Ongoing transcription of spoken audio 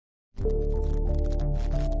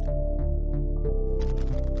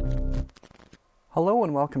Hello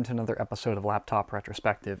and welcome to another episode of Laptop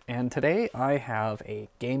Retrospective, and today I have a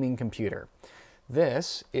gaming computer.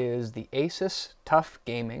 This is the ASUS Tuf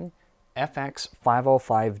Gaming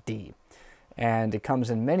FX505D, and it comes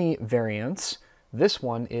in many variants. This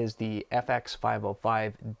one is the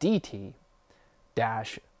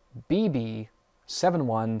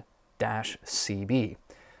FX505DT-BB71-CB.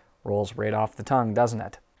 Rolls right off the tongue, doesn't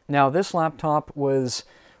it? Now, this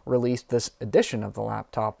edition of the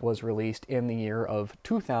laptop was released in the year of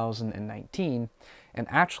 2019 and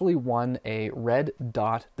actually won a Red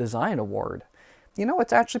Dot Design Award. You know,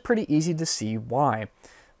 it's actually pretty easy to see why.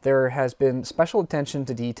 There has been special attention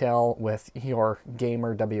to detail with your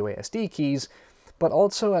gamer WASD keys, but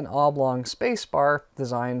also an oblong spacebar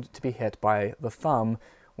designed to be hit by the thumb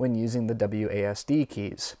when using the WASD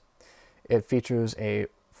keys. It features a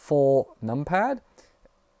full numpad,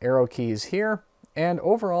 arrow keys here, and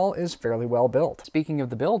overall is fairly well built. Speaking of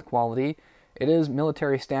the build quality, it is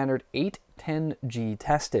military standard 810G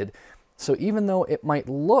tested. So even though it might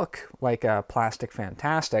look like a plastic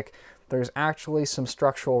fantastic, there's actually some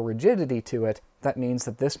structural rigidity to it that means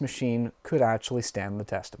that this machine could actually stand the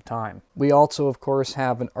test of time. We also, of course,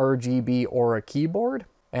 have an RGB Aura keyboard,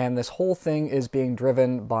 and this whole thing is being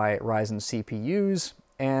driven by Ryzen CPUs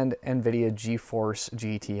and NVIDIA GeForce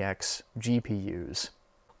GTX GPUs.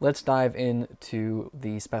 Let's dive into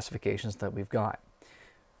the specifications that we've got.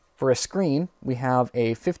 For a screen, we have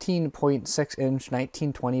a 15.6-inch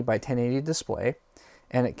 1920 by 1080 display,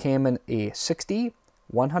 and it came in a 60,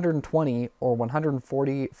 120, or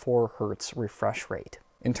 144 Hz refresh rate.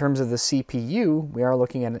 In terms of the CPU, we are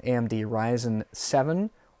looking at an AMD Ryzen 7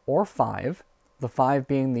 or 5, the 5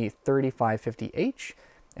 being the 3550H,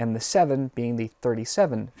 and the 7 being the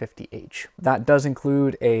 3750H. That does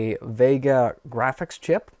include a Vega graphics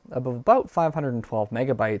chip of about 512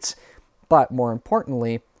 megabytes, but more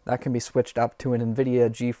importantly, that can be switched up to an NVIDIA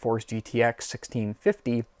GeForce GTX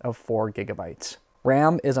 1650 of 4 gigabytes.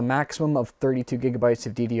 RAM is a maximum of 32 gigabytes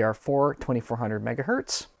of DDR4 2400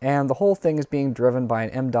 megahertz, and the whole thing is being driven by an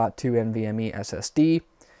M.2 NVMe SSD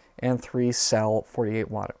and 3-cell 48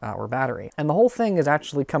 watt-hour battery. And the whole thing is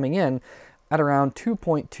actually coming in at around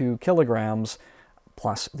 2.2 kilograms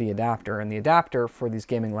plus the adapter. And the adapter for these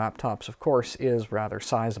gaming laptops, of course, is rather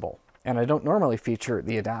sizable. And I don't normally feature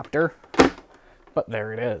the adapter, but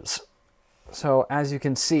there it is. So as you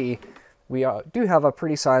can see, we do have a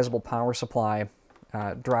pretty sizable power supply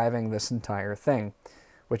driving this entire thing,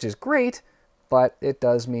 which is great, but it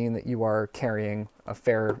does mean that you are carrying a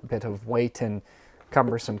fair bit of weight and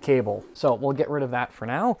cumbersome cable. So we'll get rid of that for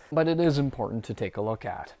now, but it is important to take a look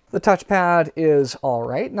at. The touchpad is all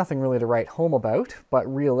right, nothing really to write home about, but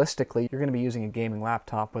realistically, you're going to be using a gaming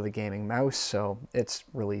laptop with a gaming mouse, so it's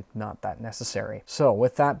really not that necessary. So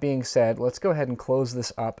with that being said, let's go ahead and close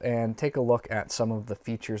this up and take a look at some of the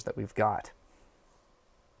features that we've got.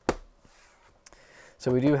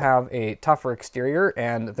 So we do have a tougher exterior,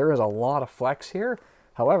 and there is a lot of flex here.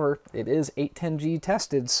 However, it is 810G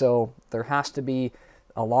tested, so there has to be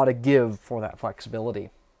a lot of give for that flexibility.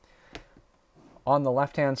 On the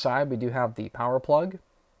left-hand side, we do have the power plug,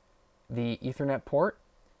 the Ethernet port,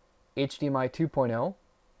 HDMI 2.0,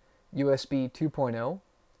 USB 2.0,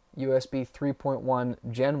 USB 3.1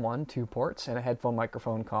 Gen 1 2 ports, and a headphone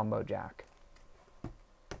microphone combo jack.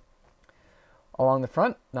 Along the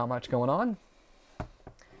front, not much going on.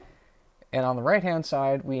 And on the right-hand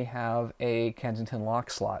side, we have a Kensington lock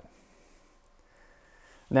slot.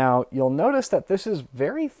 Now, you'll notice that this is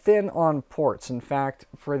very thin on ports. In fact,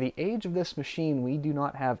 for the age of this machine, we do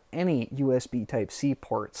not have any USB Type-C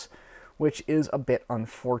ports, which is a bit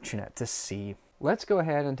unfortunate to see. Let's go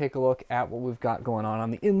ahead and take a look at what we've got going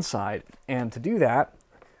on the inside. And to do that,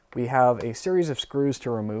 we have a series of screws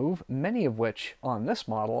to remove, many of which on this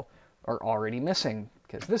model are already missing,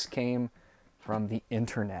 because this came from the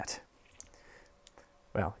internet.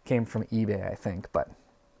 Well, it came from eBay, I think, but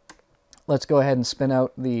let's go ahead and spin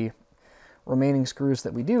out the remaining screws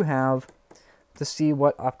that we do have to see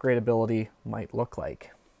what upgradability might look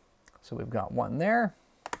like. So we've got one there,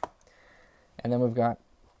 and then we've got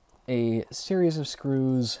a series of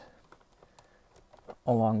screws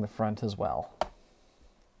along the front as well.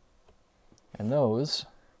 And those,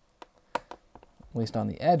 at least on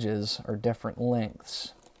the edges, are different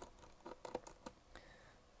lengths.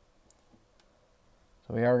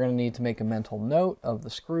 We are going to need to make a mental note of the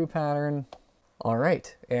screw pattern. All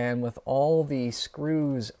right, and with all the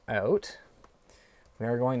screws out, we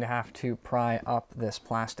are going to have to pry up this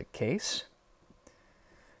plastic case.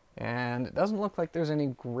 And it doesn't look like there's any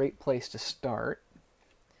great place to start,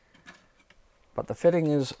 but the fitting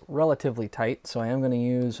is relatively tight, so I am going to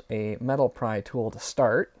use a metal pry tool to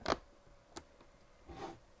start.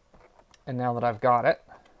 And now that I've got it,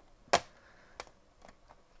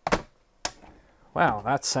 wow,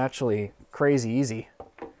 that's actually crazy easy.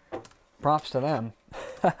 Props to them.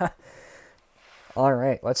 All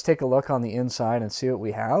right, let's take a look on the inside and see what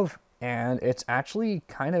we have. And it's actually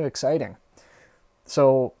kind of exciting.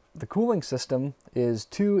 So the cooling system is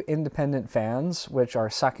 2 independent fans, which are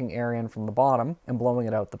sucking air in from the bottom and blowing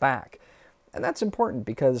it out the back. And that's important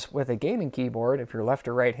because with a gaming keyboard, if you're left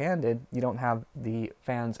or right-handed, you don't have the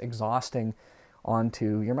fans exhausting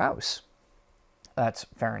onto your mouse. That's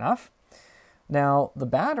fair enough. Now, the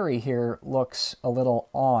battery here looks a little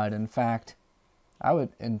odd. In fact, I would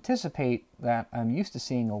anticipate that I'm used to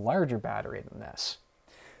seeing a larger battery than this.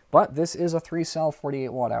 But this is a 3-cell 48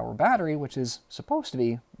 watt-hour battery, which is supposed to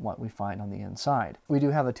be what we find on the inside. We do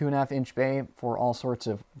have a 2.5-inch bay for all sorts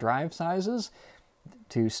of drive sizes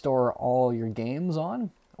to store all your games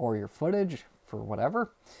on, or your footage, for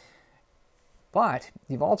whatever. But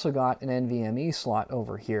you've also got an NVMe slot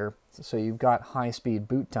over here, so you've got high-speed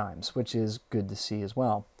boot times, which is good to see as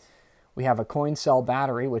well. We have a coin cell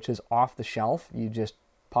battery, which is off the shelf. You just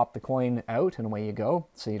pop the coin out and away you go,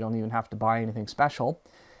 so you don't even have to buy anything special.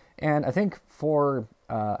 And I think for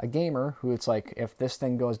a gamer who it's like, if this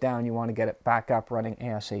thing goes down, you want to get it back up running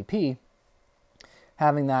ASAP,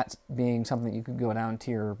 having that being something you could go down to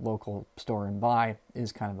your local store and buy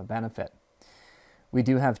is kind of a benefit. We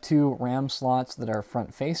do have 2 RAM slots that are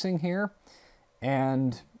front-facing here,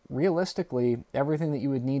 and realistically, everything that you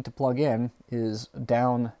would need to plug in is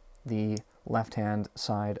down the left-hand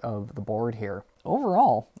side of the board here.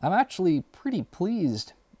 Overall, I'm actually pretty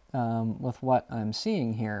pleased with what I'm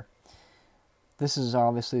seeing here. This is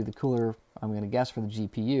obviously the cooler, I'm going to guess, for the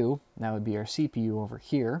GPU. That would be our CPU over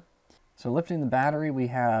here. So lifting the battery, we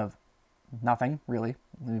have nothing, really.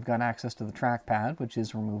 We've got access to the trackpad, which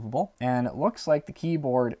is removable. And it looks like the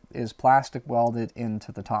keyboard is plastic welded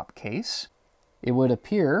into the top case. It would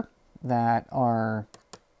appear that our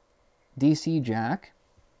DC jack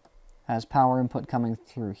has power input coming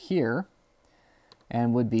through here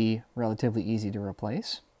and would be relatively easy to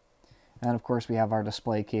replace. And of course we have our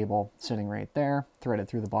display cable sitting right there, threaded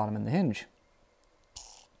through the bottom and the hinge.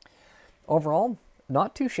 Overall,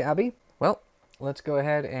 not too shabby. Well, let's go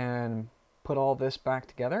ahead and put all this back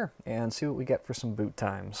together and see what we get for some boot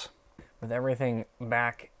times. With everything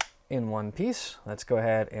back in one piece, let's go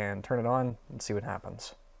ahead and turn it on and see what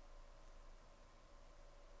happens.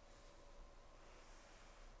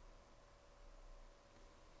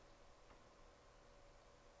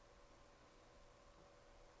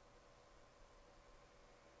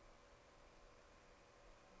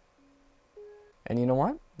 And you know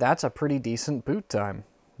what? That's a pretty decent boot time.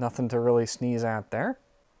 Nothing to really sneeze at there.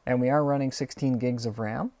 And we are running 16 gigs of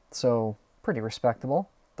RAM, so pretty respectable.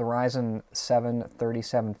 The Ryzen 7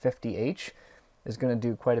 3750H is going to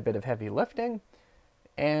do quite a bit of heavy lifting.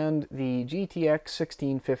 And the GTX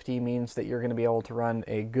 1650 means that you're going to be able to run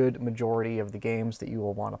a good majority of the games that you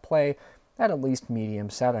will want to play at least medium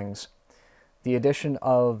settings. The addition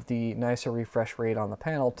of the nicer refresh rate on the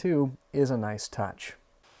panel too is a nice touch.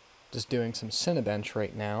 Just doing some Cinebench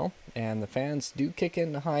right now, and the fans do kick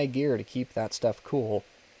into high gear to keep that stuff cool.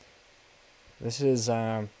 This is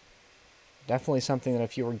definitely something that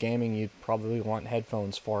if you were gaming, you'd probably want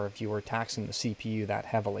headphones for if you were taxing the CPU that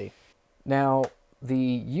heavily. Now, the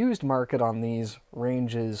used market on these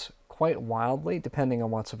ranges quite wildly depending on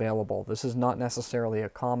what's available. This is not necessarily a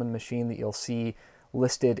common machine that you'll see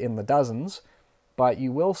listed in the dozens, but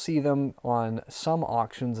you will see them on some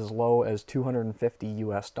auctions as low as $250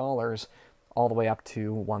 US, all the way up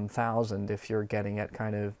to 1,000 if you're getting it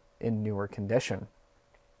kind of in newer condition.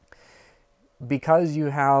 Because you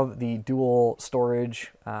have the dual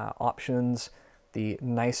storage options, the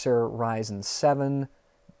nicer Ryzen 7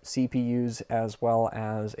 CPUs, as well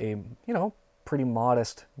as a, pretty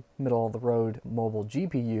modest middle-of-the-road mobile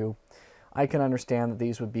GPU, I can understand that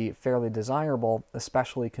these would be fairly desirable,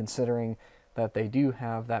 especially considering that they do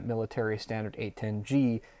have that military standard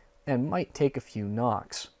 810G and might take a few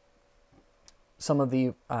knocks. Some of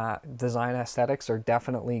the design aesthetics are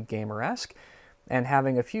definitely gamer-esque, and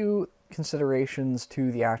having a few considerations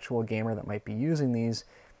to the actual gamer that might be using these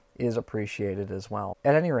is appreciated as well.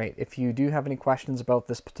 At any rate, if you do have any questions about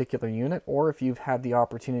this particular unit, or if you've had the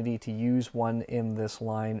opportunity to use one in this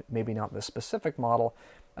line, maybe not this specific model,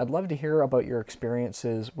 I'd love to hear about your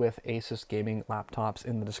experiences with ASUS gaming laptops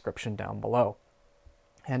in the description down below.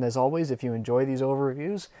 And as always, if you enjoy these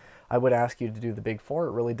overviews, I would ask you to do the big four.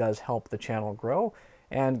 It really does help the channel grow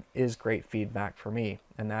and is great feedback for me.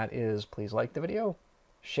 And that is, please like the video,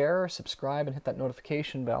 share, subscribe, and hit that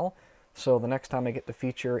notification bell, so the next time I get to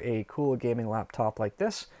feature a cool gaming laptop like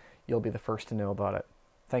this, you'll be the first to know about it.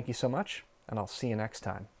 Thank you so much, and I'll see you next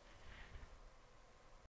time.